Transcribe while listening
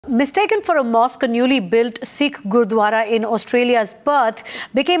Mistaken for a mosque, a newly built Sikh Gurudwara in Australia's Perth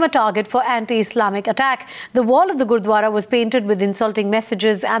became a target for anti-Islamic attack. The wall of the Gurudwara was painted with insulting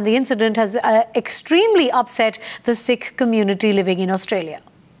messages, and the incident has extremely upset the Sikh community living in Australia.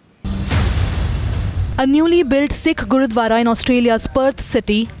 A newly built Sikh Gurudwara in Australia's Perth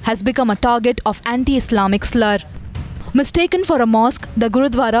city has become a target of anti-Islamic slur. Mistaken for a mosque, the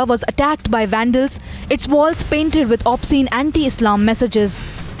Gurudwara was attacked by vandals, its walls painted with obscene anti-Islam messages.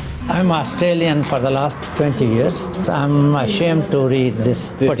 I'm Australian for the last 20 years. I'm ashamed to read this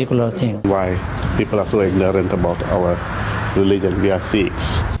particular thing. Why people are so ignorant about our religion? We are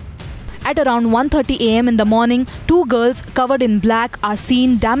Sikhs. At around 1:30 a.m. in the morning, two girls covered in black are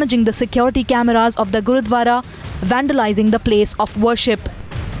seen damaging the security cameras of the Gurudwara, vandalizing the place of worship.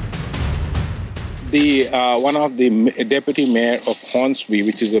 One of the deputy mayor of Hornsby,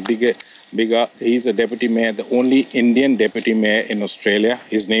 which is he's a deputy mayor, the only Indian deputy mayor in Australia.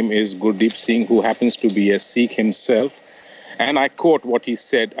 His name is Gurudwara, who happens to be a Sikh himself. And I quote what he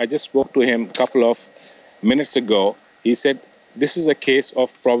said. I just spoke to him a couple of minutes ago. He said, this is a case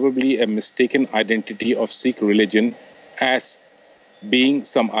of probably a mistaken identity of Sikh religion as being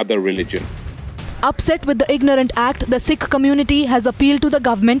some other religion. Upset with the ignorant act, the Sikh community has appealed to the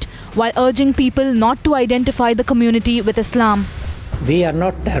government while urging people not to identify the community with Islam. We are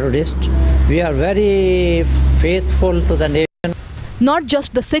not terrorists. We are very faithful to the nation. Not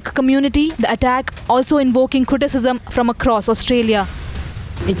just the Sikh community, the attack also invoking criticism from across Australia.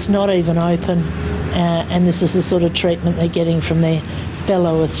 It's not even open, and this is the sort of treatment they're getting from their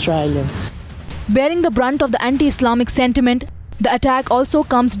fellow Australians. Bearing the brunt of the anti-Islamic sentiment, the attack also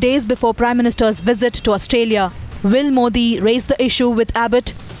comes days before Prime Minister's visit to Australia. Will Modi raise the issue with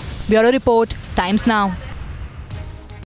Abbott? Bureau Report, Times Now.